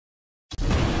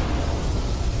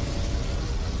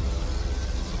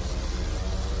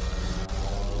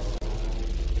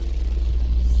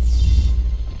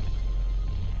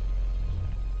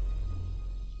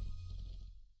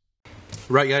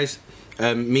Right, guys.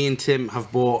 Me and Tim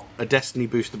have bought a Destiny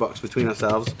booster box between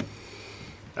ourselves,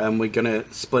 and we're gonna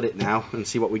split it now and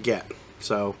see what we get.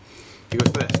 So, you go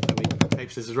first.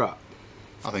 Paper, scissors, rock.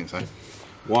 I think so.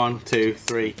 1, 2,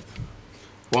 3.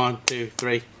 1, 2,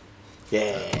 3.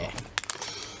 Yeah.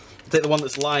 Take the one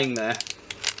that's lying there.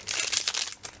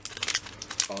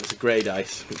 Oh, it's a grey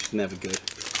dice, which is never good.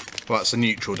 Well, that's a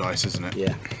neutral dice, isn't it?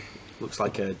 Yeah. Looks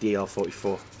like a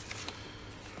DL44.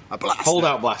 A blaster. Hold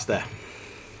out blaster.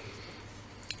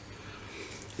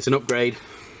 It's an upgrade.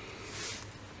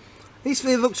 It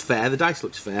looks fair. The dice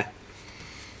looks fair.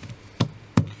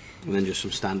 And then just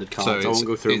some standard cards. I won't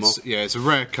go through them all. Yeah, it's a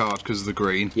rare card because of the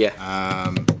green.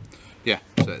 Yeah. Yeah,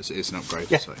 so it's an upgrade.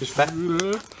 Yeah, so. just fair.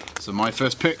 So my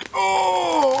first pick.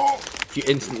 Oh! If you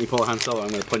instantly pull a hand solo, I'm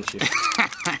going to punch you.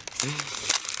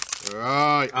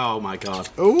 Right. Oh my god.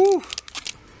 Oh!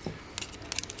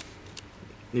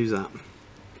 Who's that?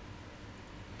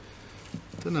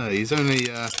 Don't know. He's only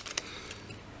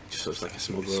Just looks like a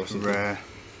smuggler or something. rare.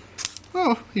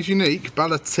 Oh, he's unique.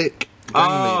 Balatik.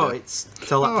 Oh, Leader. it's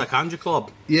Galactic Andra Club.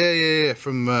 Yeah,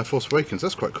 from Force Awakens.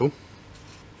 That's quite cool.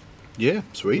 Yeah,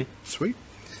 sweet, Yeah. sweet,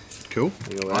 cool.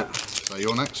 There you go with Right, that. so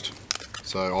you're next.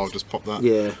 So I'll just pop that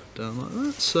Yeah. down like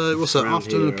that. So what's that? Around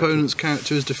After here, an I opponent's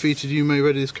character is defeated, you may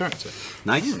ready this character.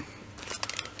 Nice. Hmm.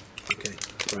 Okay.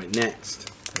 Right, next.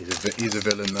 He's a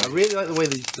villain I though. really like the way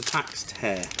the packs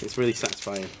tear. It's really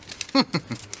satisfying.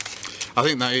 I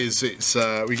think that is. It's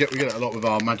we get it a lot with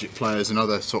our Magic players and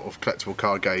other sort of collectible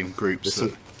card game groups.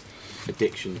 There's some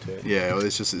addiction to it. Yeah, well,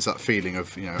 it's that feeling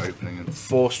of opening and.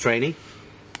 Force training.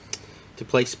 To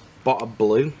play Spot of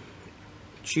Blue,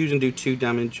 choose and do 2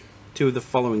 damage. 2 of the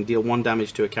following: deal 1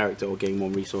 damage to a character or gain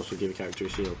 1 resource or give a character a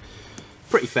shield.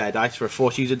 Pretty fair dice for a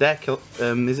Force user deck.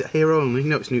 Is it hero only?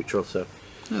 No, it's neutral. So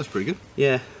Yeah, that's pretty good.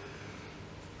 yeah.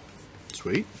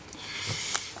 Sweet.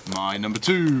 My number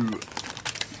 2.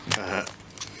 Are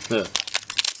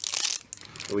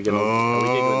we gonna? are we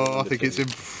giggling I think it's between?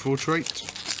 infiltrate.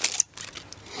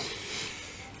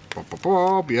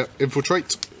 Bob, yep,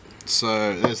 infiltrate.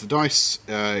 So there's the dice.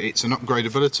 It's an upgrade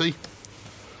ability,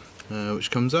 which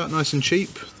comes out nice and cheap.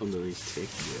 Under these 2.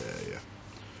 Yeah.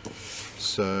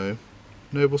 So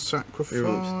noble Heroes, 2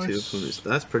 sacrifice. opponents.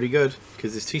 That's pretty good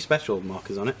because there's 2 special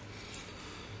markers on it.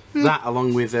 That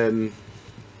along with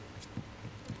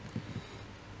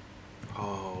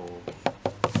oh, I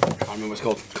can't remember what it's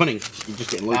called. Cunning. You're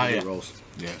just getting loads of yeah. rolls.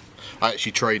 Yeah, I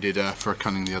actually traded for a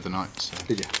cunning the other night. So.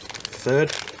 Did you?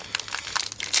 Third.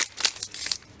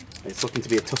 It's looking to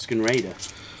be a Tusken Raider.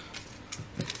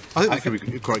 I think they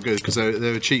could be quite good because they're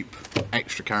a cheap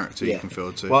extra character you can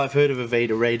field to. Well, I've heard of a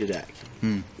Vader Raider deck.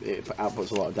 It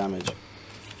outputs a lot of damage.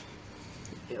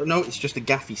 No, it's just a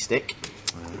gaffy stick,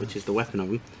 which is the weapon of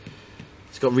them.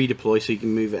 It's got redeploy, so you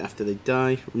can move it after they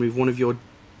die. Remove one of your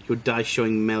dice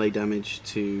showing melee damage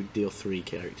to deal 3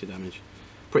 character damage.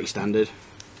 Pretty standard.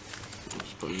 I'll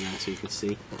just put it in there so you can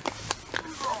see.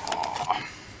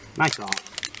 Nice art.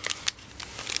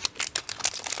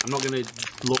 I'm not going to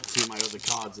look through my other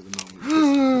cards at the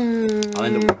moment. I'll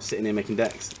end up sitting here making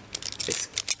decks. It's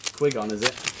Qui-Gon, is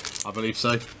it? I believe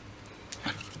so.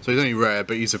 So he's only rare,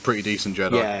 but he's a pretty decent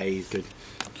Jedi. Yeah, he's good.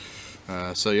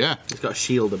 So yeah, He's got a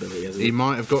shield ability, hasn't he he?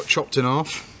 might have got chopped in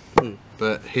half,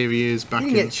 but here he is back He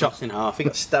in. didn't get chopped in half. He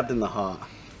got stabbed in the heart.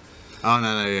 Oh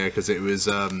no, yeah, because it was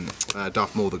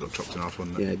Darth Maul that got chopped in half,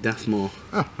 wasn't it? Yeah, Darth Maul.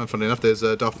 Oh, and funny enough, there's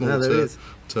Darth Maul Yeah, there is.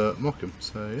 to mock him.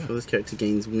 So yeah. So this character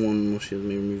gains 1 more shield.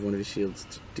 May remove 1 of his shields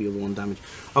to deal 1 damage.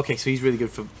 Okay, so he's really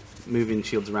good for moving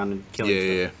shields around and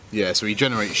killing stuff. Yeah. So he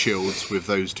generates shields with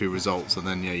those 2 results, and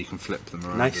then you can flip them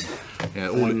around. Nice. And, yeah,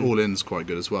 all in's quite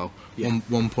good as well. Yeah.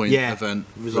 1 point Yeah. event,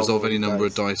 Resolve resolve any all number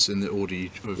of dice. dice in the order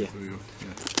you. Yeah.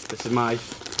 This is my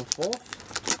 4th.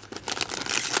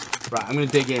 Right, I'm going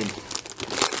to dig in.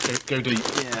 Go deep.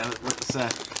 Yeah,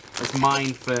 let's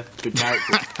mine for good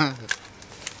characters.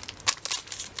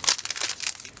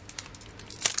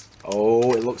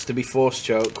 Oh, it looks to be Force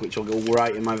Choke, which will go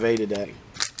right in my Vader deck.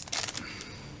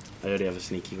 I already have a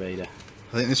sneaky Vader.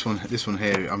 I think this one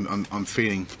here, I'm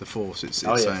feeling the Force. It's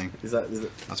saying Is that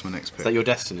that's my next pick. is that your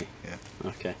destiny? Yeah.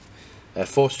 Okay.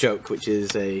 Force Choke, which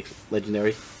is a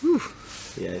legendary. Whew.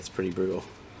 Yeah, it's pretty brutal.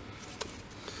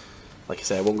 Like I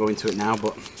say, I won't go into it now,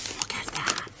 but look at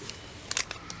that.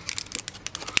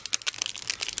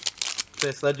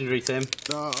 First legendary, Tim.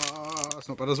 That's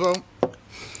not bad as well.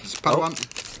 It's Padawan.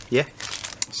 Yeah.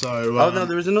 So. Oh no,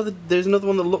 there's another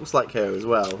one that looks like her as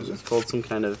well. It's called some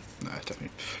kind of. No,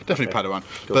 definitely Padawan.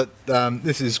 Cool. But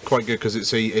this is quite good because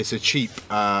it's a cheap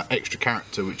extra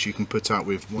character which you can put out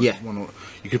with one or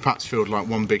you could perhaps field like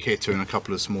one big hitter and a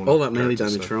couple of smaller. All that melee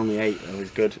damage for only 8. That was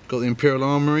good. Got the Imperial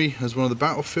Armory as one of the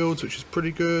battlefields, which is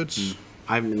pretty good.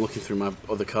 I haven't been looking through my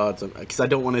other cards because I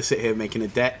don't want to sit here making a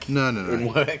deck. No.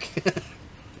 In work.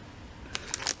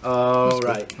 Oh, That's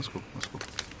right. Cool. That's cool.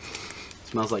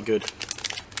 Smells like good.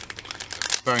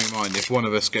 Bearing in mind, if one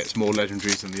of us gets more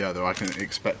legendaries than the other, I can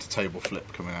expect a table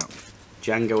flip coming out.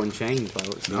 Django Unchained, by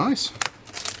what's nice.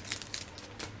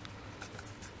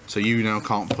 So you now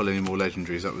can't pull any more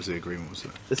legendaries. That was the agreement, was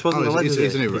it? This wasn't a legendary.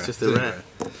 It's just a rare.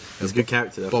 It's a good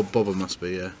character, though. Bobber must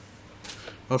be, yeah.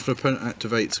 After an opponent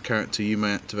activates a character, you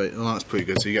may activate. Oh, that's pretty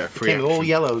good. So you get a free. It came with all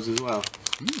yellows as well.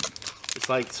 It's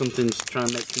like something's trying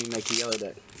to make me make a yellow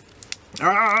deck.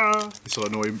 Ah! This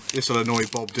will annoy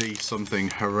Bob D. Something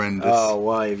horrendous. Oh,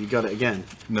 why? Have you got it again?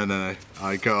 No.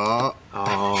 I got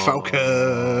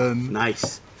Falcon.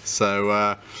 Nice.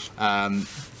 So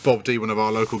Bob D, one of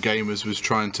our local gamers, was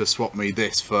trying to swap me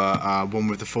this for one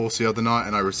with the Force the other night,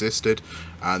 and I resisted.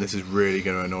 This is really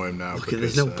going to annoy him now. Look,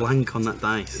 there's no blank on that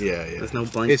dice. Yeah. There's no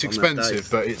blank. It's on expensive,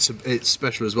 that dice. but it's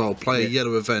special as well. Play a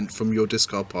yellow event from your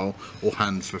discard pile or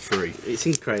hand for free.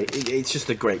 It's great. It's just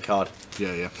a great card.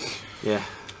 Yeah.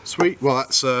 Sweet. Well,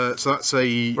 that's a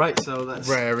right. So that's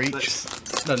rare each.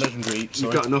 No, legendary each.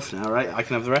 You've got enough now, right? I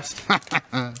can have the rest.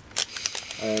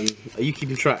 Are you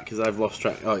keeping track? Because I've lost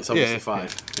track. Oh, it's obviously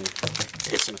 5.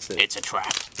 Yeah. It's a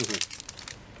trap.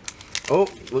 Oh,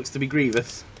 looks to be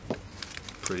Grievous.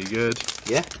 Pretty good.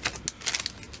 Yeah.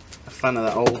 A fan of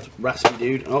that old raspy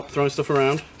dude. Oh, throwing stuff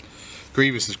around.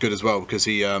 Grievous is good as well because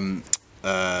he when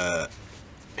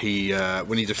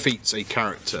he defeats a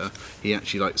character, he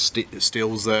actually like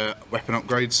steals their weapon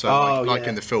upgrades. So like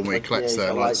in the film where he collects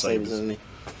their lightsabers. Doesn't he?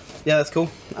 Yeah, that's cool.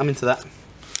 I'm into that.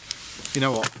 You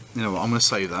know what? I'm going to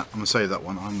save that. I'm going to save that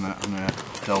one. I'm going to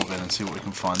delve in and see what we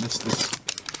can find. This one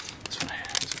here.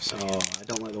 Oh, I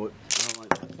don't like that.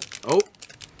 Oh,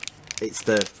 it's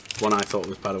the one I thought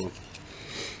was Padawan.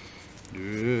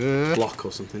 Block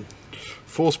or something.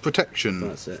 Force protection.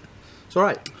 That's it. It's all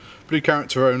right. Blue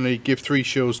character only. Give 3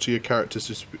 shields to your characters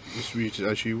distributed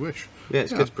as you wish. Yeah,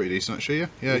 it's good. That's pretty decent actually.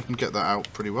 Yeah, you can get that out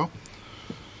pretty well.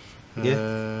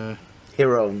 Yeah.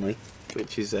 Hero only,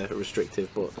 which is restrictive,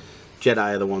 but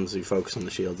Jedi are the ones who focus on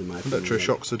the shields in my opinion.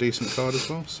 Electroshock's a decent card as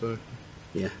well, so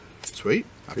yeah. Sweet.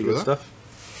 Happy with that stuff.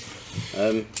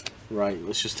 Right,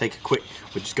 let's just take a quick.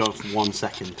 We're just going for 1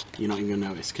 second. You're not even gonna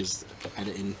notice because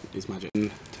editing is magic.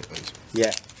 Take those.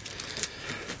 Yeah.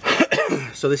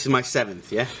 So this is my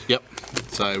 7th, yeah. Yep.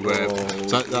 So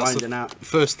that's winding out.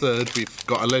 First third. We've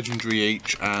got a legendary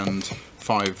each and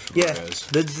 5 rares.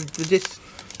 The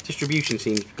distribution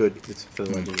seems good for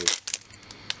the legendary.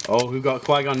 Oh, who got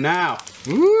Qui-Gon now?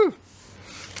 Woo!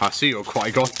 I see your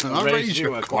Qui-Gon. I raised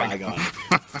you a Qui-Gon.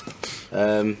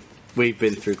 We've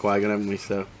been through Qui-Gon, haven't we?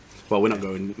 So, well, we're not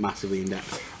going massively in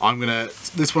depth.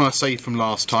 This one I saved from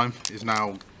last time is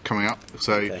now coming up.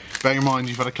 So, bear in mind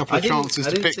you've had a couple of chances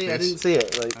to pick this. I didn't see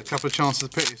it. A couple of chances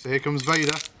to pick this. So here comes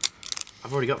Vader.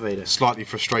 I've already got Vader. Slightly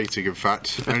frustrating, in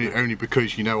fact, only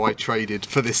because I traded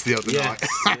for this the other night.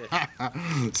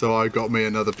 Yeah. So I got me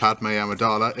another Padme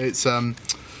Amidala. It's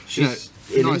she's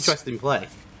an interesting play.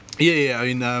 Yeah.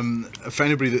 I mean, for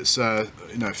anybody that's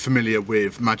familiar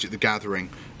with Magic the Gathering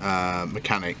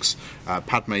mechanics,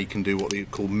 Padme can do what they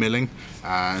call milling,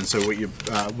 and so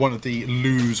one of the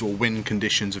lose or win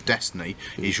conditions of Destiny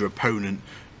is your opponent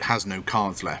has no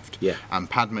cards left. Yeah. And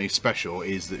Padme's special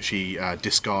is that she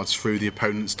discards through the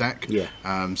opponent's deck. Yeah.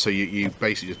 So you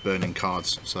basically just burning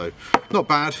cards. So not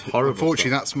bad. Horrible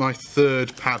Unfortunately, stuff. that's my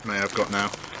 3rd Padme I've got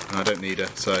now, and I don't need her.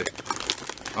 So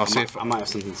I'll see if I might have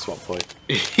something to swap for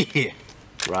you. Yeah.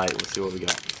 Right. Let's see what we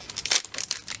got.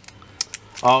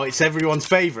 Oh, it's everyone's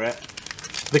favourite,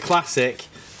 the classic.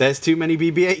 There's too many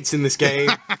BB-8s in this game.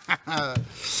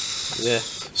 Yeah.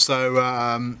 So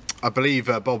I believe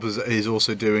Bob is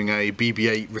also doing a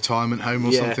BB-8 retirement home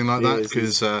or something like that,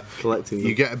 because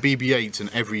you get a BB-8 in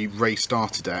every race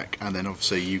starter deck, and then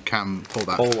obviously you can pull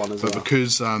that. Pull one as well.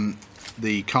 Because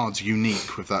the card's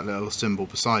unique with that little symbol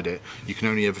beside it, you can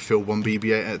only ever fill 1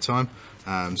 BB-8 at a time.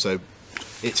 So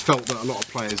it's felt that a lot of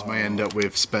players may end up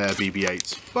with spare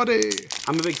BB-8s. Buddy!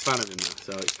 I'm a big fan of him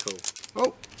though, so it's cool.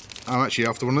 Oh, I'm actually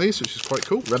after one of these, which is quite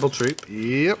cool. Rebel Troop.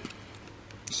 Yep.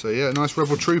 So yeah, nice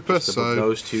Rebel Trooper. Just above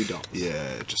those 2 dots.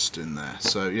 Yeah, just in there.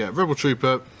 So yeah, Rebel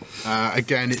Trooper.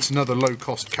 Again, it's another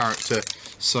low-cost character.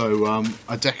 So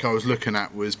a deck I was looking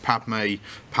at was Padme,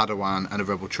 Padawan, and a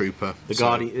Rebel Trooper. The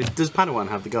Guardian. Does Padawan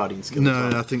have the Guardian skill? No,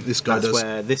 as well? I think this guy does. That's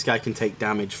where this guy can take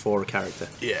damage for a character.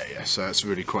 Yeah, yeah. So it's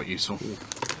really quite useful.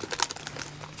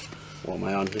 What am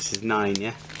I on? This is 9,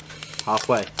 yeah?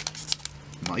 Halfway.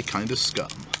 My kind of scum.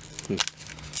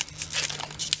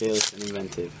 Fearless and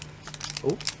inventive.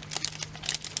 Oh.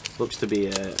 Looks to be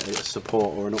a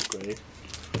support or an upgrade.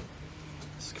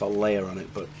 It's got a layer on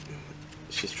it, but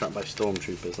she's trapped by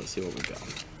stormtroopers. Let's see what we've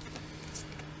got.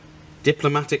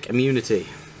 Diplomatic immunity.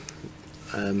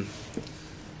 The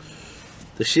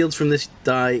shields from this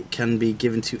die can be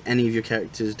given to any of your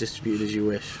characters, distributed as you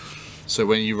wish. So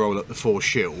when you roll up the 4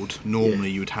 shield, normally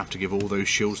you would have to give all those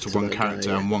shields to one character,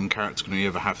 guy, yeah. and one character can only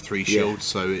ever have 3 shields.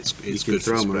 So it's you good can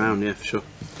throw for them spreading. around, yeah, for sure.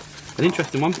 An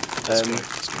interesting one.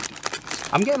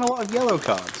 I'm getting a lot of yellow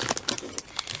cards.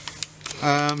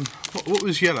 What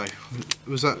was yellow?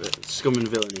 Was that Scum and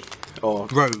Villainy. Or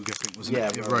Rogue? I think wasn't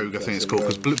it? Yeah, Rogue. I think it's called,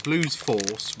 because blue's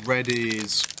Force, red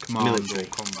is command Military. or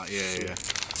combat. Yeah.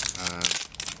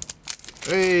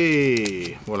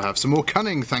 Hey, we'll have some more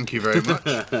cunning. Thank you very much.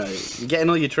 You're getting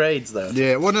all your trades though.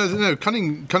 Yeah, well, no,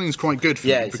 cunning's quite good for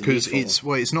me it's because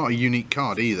useful. it's not a unique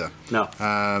card either. No.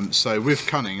 So with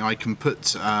cunning, I can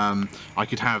put I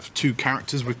could have 2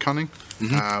 characters with cunning,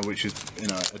 which is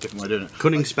a different way of doing it.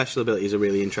 Cunning special ability is a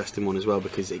really interesting one as well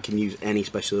because it can use any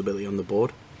special ability on the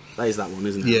board. That is that one,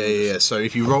 isn't it? Yeah. So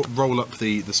if you roll up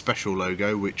the special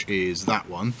logo, which is that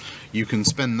one, you can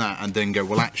spend that and then go,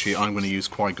 well, actually, I'm going to use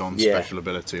Qui-Gon's special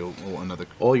ability or another.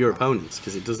 Or your opponents,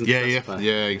 because it doesn't specify.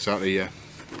 Yeah, exactly, yeah.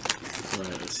 Right,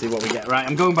 let's see what we get. Right,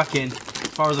 I'm going back in as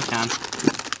far as I can.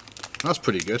 That's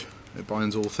pretty good. It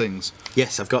binds all things.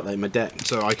 Yes, I've got that in my deck.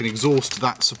 So I can exhaust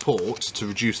that support to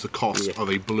reduce the cost of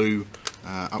a blue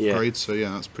upgrade. So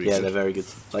yeah, that's pretty good. Yeah, they're very good.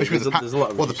 Like, Especially with there's a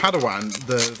lot of the Padawan,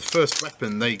 the first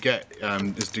weapon they get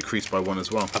is decreased by 1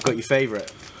 as well. I've got your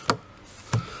favourite.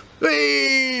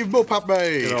 Hey, more Padme!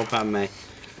 Good old Padme.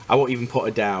 I won't even put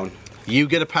her down. You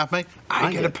get a Padme,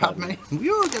 I get a Padme.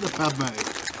 You all get a Padme.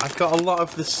 I've got a lot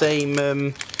of the same,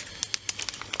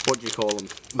 what do you call them?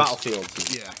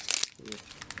 Battlefields. Yeah.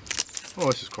 Oh,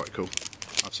 this is quite cool.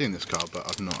 I've seen this card, but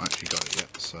I've not actually got it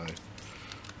yet, so...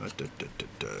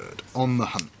 On the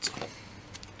hunt.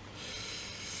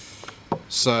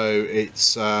 So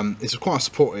it's quite a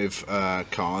supportive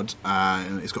card,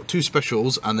 and it's got 2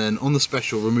 specials, and then on the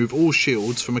special, remove all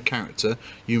shields from a character.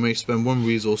 You may spend 1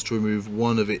 resource to remove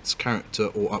 1 of its character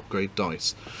or upgrade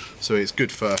dice. So it's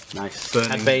good for nice. burning.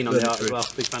 Had Bane on the art as well.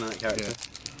 Big fan of that character. Yeah.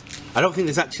 I don't think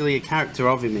there's actually a character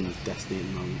of him in Destiny at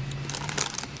the moment.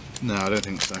 No, I don't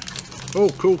think so. Oh,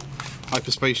 cool.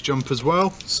 Hyperspace jump as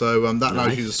well. So that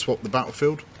allows you to swap the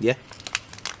battlefield. Yeah.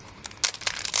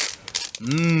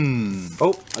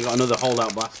 Oh, I got another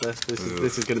holdout blaster.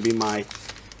 This is going to be my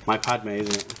Padme,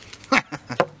 isn't it?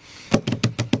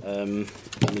 Let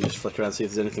me just flick around see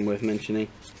if there's anything worth mentioning.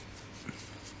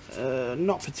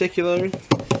 Not particularly.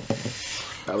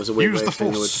 That was a weird way of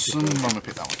saying the word. I'm going to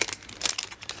pick that one.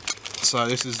 So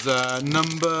this is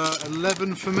number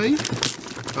 11 for me.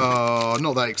 Oh,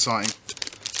 not that exciting.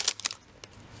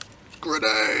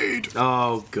 Grenade!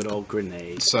 Oh, good old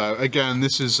grenade. So again,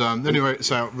 this is the only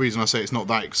reason I say it's not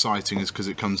that exciting is because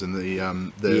it comes in the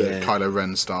Kylo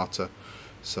Ren starter.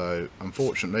 So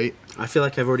unfortunately, I feel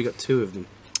like I've already got 2 of them.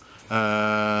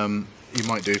 You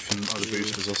might do from other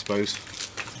boosters, I suppose.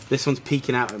 This one's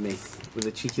peeking out at me with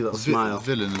a cheeky little smile.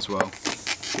 Villain as well.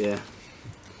 Yeah.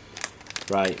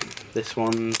 Right. This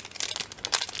one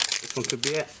could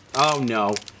be it. Oh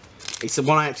no. It's the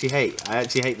one I actually hate. I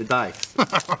actually hate the dice.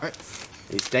 Right.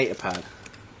 It's Datapad.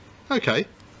 Okay.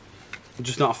 I'm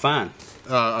just not a fan.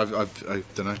 I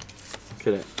don't know. Look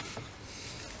at it.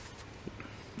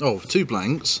 Oh, 2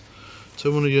 blanks.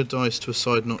 Turn one of your dice to a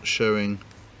side not showing.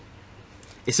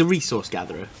 It's a resource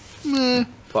gatherer. Meh.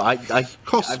 But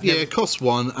costs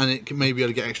 1, and it may be able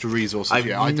to get extra resources.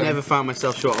 I've never found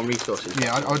myself short on resources.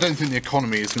 Yeah, I don't think the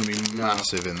economy is going to be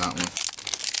massive in that one.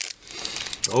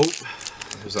 Oh.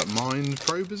 Was that Mind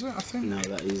Probe, is it, I think? No,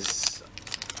 that is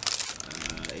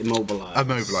Immobilize.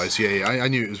 Immobilize, yeah. I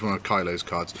knew it was one of Kylo's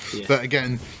cards. Yeah. But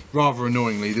again, rather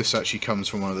annoyingly, this actually comes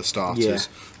from one of the starters.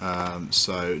 Yeah.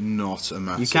 So not a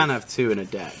massive... You can have 2 in a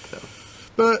deck, though.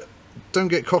 But don't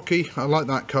get cocky. I like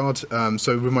that card.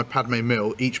 So with my Padme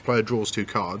Mill, each player draws 2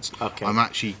 cards. Okay. I'm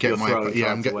actually getting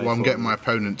I'm getting my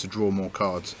opponent to draw more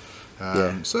cards.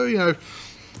 So, you know...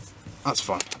 That's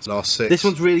fine. Last 6. This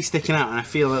one's really sticking out, and I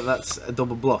feel that that's a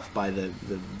double bluff by the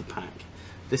pack.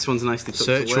 This one's nicely tucked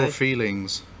away. Search your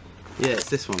feelings. Yeah, it's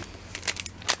this one.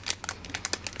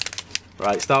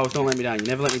 Right, Star Wars, don't let me down. You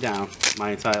never let me down my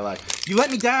entire life. You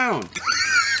let me down!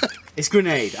 It's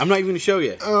Grenade. I'm not even going to show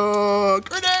you. Oh,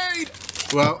 Grenade!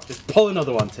 Well, Just pull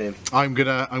another one, Tim. I'm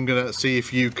gonna see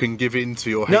if you can give in to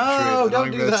your No, hatred. don't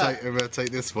I'm do gonna that. I'm gonna take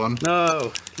this one.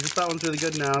 No, because that one's really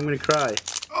good now. I'm going to cry.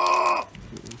 Oh,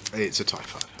 it's a TIE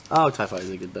Fighter. Oh, TIE Fighters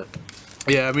are good though.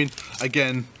 Yeah, I mean,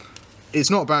 again, it's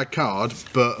not a bad card,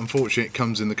 but unfortunately it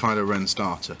comes in the Kylo Ren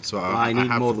starter. So I need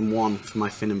have... more than one for my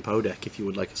Finn and Poe deck if you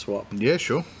would like a swap. Yeah,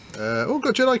 sure.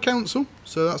 Got Jedi Council,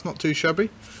 so that's not too shabby.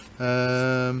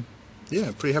 Yeah,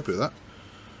 pretty happy with that.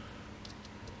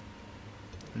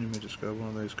 Let me just grab one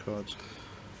of those cards.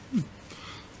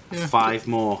 Yeah. 5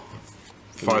 more.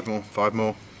 5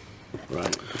 more.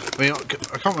 Right. I mean,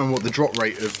 I can't remember what the drop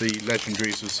rate of the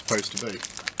legendaries was supposed to be.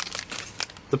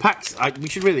 The packs, we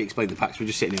should really explain the packs. We're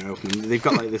just sitting here opening. They've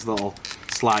got like this little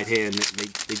slide here and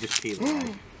they just peel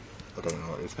away. I don't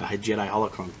know what it is. I had Jedi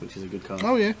Holocron, which is a good card.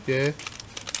 Oh yeah, yeah.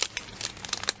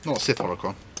 Not Sith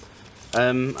Holocron.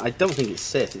 I don't think it's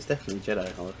Sith. It's definitely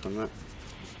Jedi Holocron, right?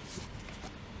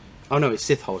 Oh no, it's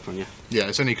Sith Holocron, yeah. Yeah,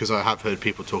 it's only because I have heard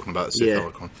people talking about Sith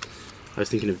Holocron. I was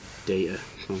thinking of Data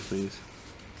from things.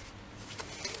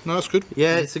 No, that's good.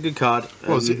 Yeah, it's a good card.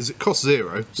 Well, it costs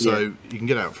 0, so you can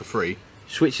get it out for free.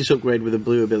 Switch this upgrade with a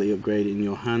blue ability upgrade in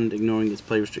your hand, ignoring its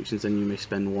play restrictions, then you may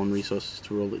spend 1 resource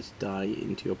to roll its die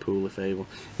into your pool if able.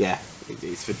 Yeah,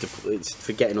 it's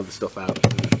for getting other stuff out.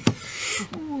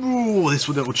 Oh, this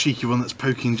little cheeky one that's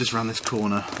poking just around this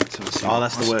corner. Oh,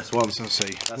 that's the worst one. Let's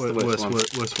see. That's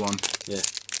the worst one. Yeah.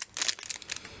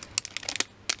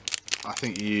 I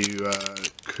think you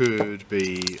could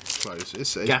be close.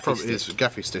 It's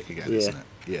Gaffy Stick again, isn't it?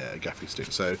 Yeah, Gaffy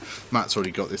Stick. So Matt's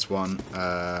already got this one,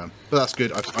 but that's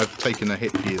good. I've taken a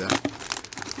hit for you there.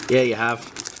 Yeah, you have.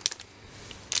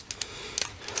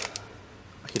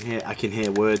 I can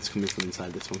hear words coming from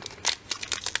inside this one.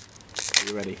 Are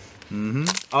you ready? Mm-hmm.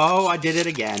 Oh, I did it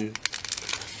again.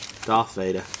 Darth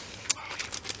Vader.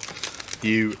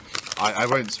 I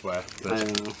won't swear. But I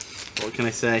don't know. What can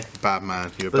I say? Bad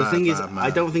man. You're a but bad, the thing is, man. I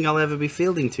don't think I'll ever be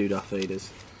fielding 2 Darth Vaders.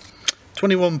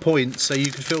 21 points, so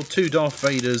you can field 2 Darth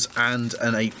Vaders and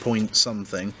an 8-point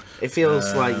something. It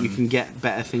feels like you can get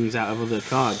better things out of other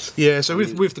cards. Yeah, so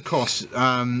with the cost,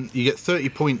 you get 30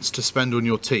 points to spend on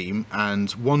your team, and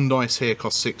 1 dice here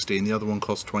costs 60 and the other one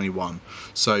costs 21.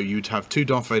 So you'd have 2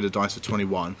 Darth Vader dice for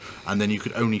 21, and then you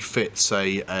could only fit,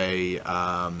 say, a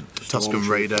Tusken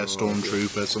Raider,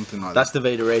 Stormtrooper, something like that. That's the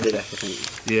Vader Raider deck, I think.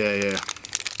 Yeah.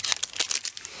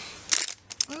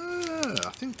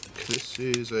 I think this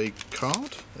is a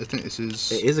card. I think this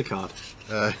is... It is a card.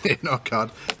 Not a card.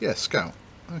 Yeah, Scout.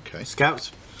 Okay.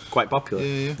 Scout's quite popular.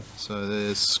 Yeah. So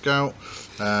there's Scout.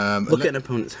 Look at an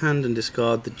opponent's hand and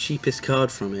discard the cheapest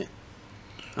card from it.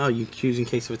 Oh, you choose in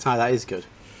case of a tie. That is good.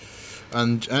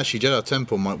 And actually, Jedi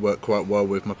Temple might work quite well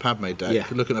with my Padme deck. Yeah.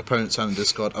 Look at an opponent's hand and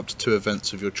discard up to 2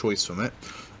 events of your choice from it.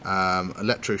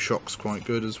 Electroshock's quite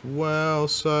good as well.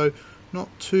 So not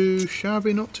too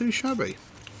shabby.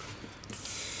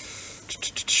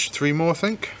 3 more, I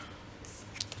think.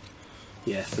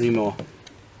 Yeah, 3 more.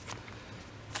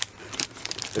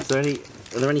 Are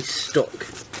there any stuck?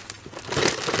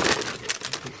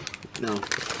 No.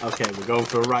 Okay, we're going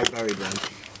for a right buried then.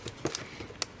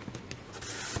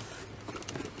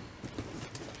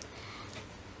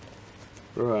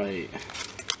 Right.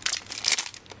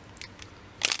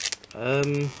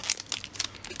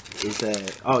 Is there?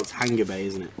 Oh, it's Hangar Bay,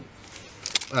 isn't it?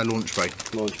 Launch Bay.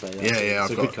 Launch Bay. Yeah.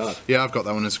 It's a good card. Yeah, I've got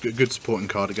that one. It's a good supporting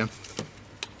card again.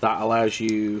 That allows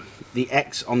you... The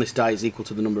X on this die is equal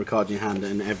to the number of cards in your hand,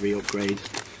 and every upgrade,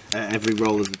 every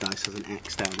roll of the dice has an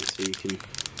X down, so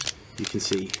you can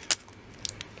see.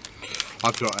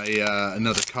 I've got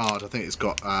another card. I think it's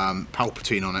got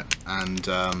Palpatine on it, and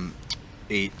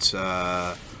it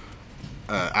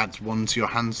adds 1 to your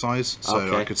hand size. So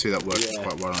Okay. I could see that working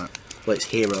quite well on it. But it's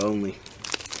hero only.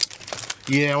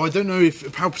 Yeah, well, I don't know if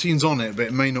Palpatine's on it, but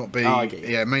it may not be. Oh, I get you.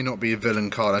 Yeah, it may not be a villain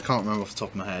card. I can't remember off the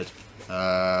top of my head.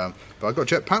 But I got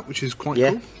Jetpack, which is quite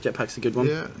cool. Jetpack's a good one.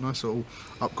 Yeah, nice little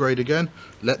upgrade again.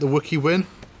 Let the Wookiee win.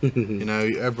 You know,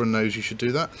 everyone knows you should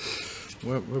do that.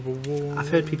 Rebel War. I've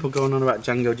heard people going on about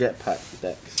Django Jetpack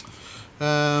decks.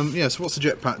 Yeah, so what's the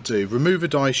Jetpack do? Remove a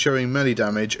die showing melee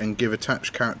damage and give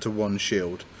attached character 1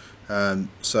 shield.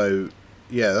 So,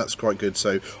 yeah, that's quite good.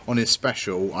 So, on his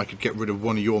special, I could get rid of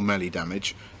 1 of your melee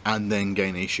damage and then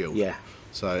gain a shield. Yeah.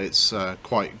 So it's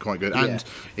quite good, and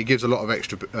it gives a lot of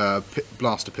extra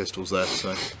blaster pistols there.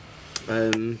 So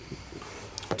 2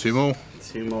 more.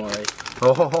 2 more. Eh?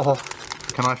 Oh,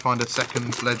 can I find a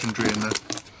second legendary in there?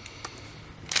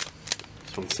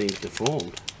 This one seems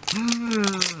deformed.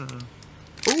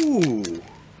 Ooh.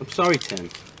 I'm sorry, Tim.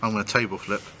 I'm going to table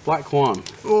flip. Black one.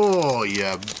 Oh,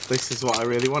 yeah. This is what I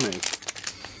really wanted.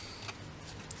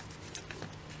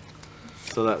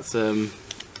 So that's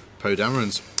Poe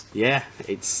Dameron's. yeah,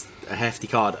 it's a hefty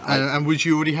card. And would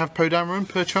you already have Poe Dameron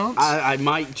per chance? I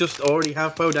might just already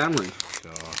have Poe Dameron.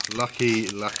 God, lucky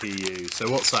you. So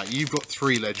what's that? You've got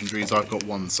 3 legendaries. I've got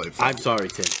 1 so far. I'm sorry,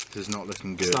 Tim. This is not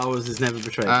looking good. Star Wars is never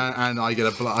betrayed. And I get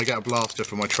a blaster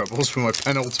for my troubles for my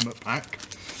penultimate pack.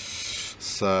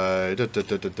 So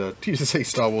do you say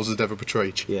Star Wars has never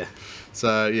betrayed you? Yeah.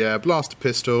 So yeah, blaster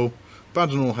pistol,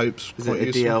 abandon all hopes. Is it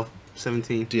a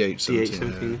DL-17? DH-17.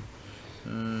 DH-17.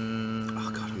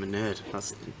 Oh god, I'm a nerd.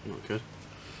 That's not good.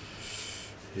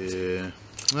 Yeah.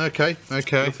 Okay.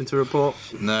 Nothing to report.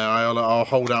 No, I'll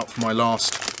hold out for my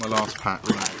last pack.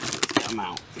 Right, I'm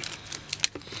out.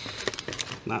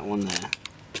 That one there,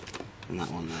 and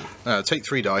that one there. Take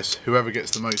 3 dice. Whoever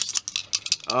gets the most.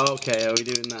 Okay, are we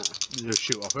doing that? Just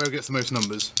shoot off. Whoever gets the most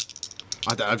numbers.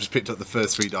 I've just picked up the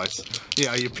first 3 dice.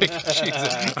 Yeah, you pick.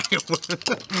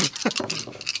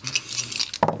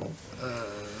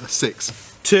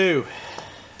 6. 2.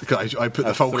 I put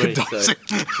the Falcon 3, dice so.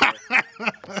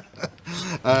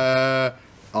 in.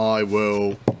 I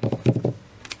will.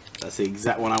 That's the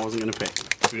exact one I wasn't going to pick.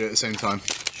 We do it at the same time.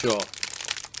 Sure.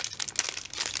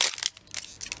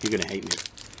 You're going to hate me.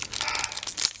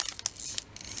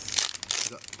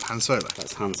 Han Solo.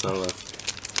 That's Han Solo.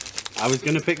 I was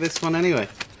going to pick this one anyway.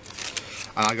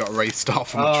 And I got a race star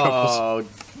for my troubles. Oh,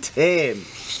 Tim.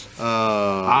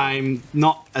 I'm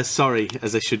not as sorry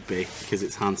as I should be because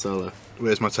it's Han Solo.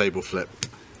 Where's my table flip?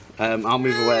 I'll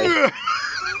move away.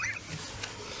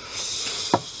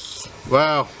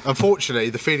 Well, unfortunately,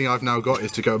 the feeling I've now got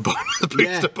is to go and buy the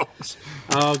booster box.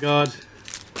 Oh god.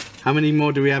 How many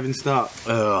more do we have in stock?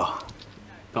 Ugh.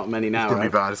 Not many now, It's gonna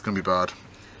be bad. It's gonna be bad.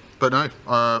 But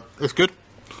no, it's good.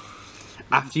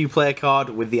 After you play a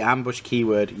card with the ambush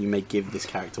keyword, you may give this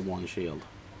character 1 shield.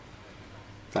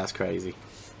 That's crazy.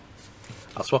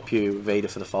 I'll swap you Vader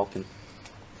for the Falcon.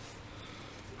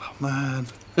 Oh man,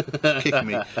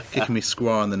 kicking me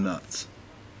square in the nuts.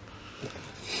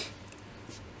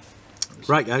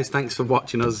 Right guys, thanks for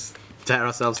watching us tear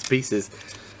ourselves to pieces.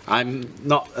 I'm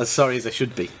not as sorry as I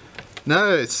should be.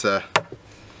 No, it's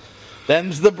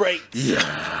Them's the breaks.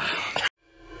 yeah.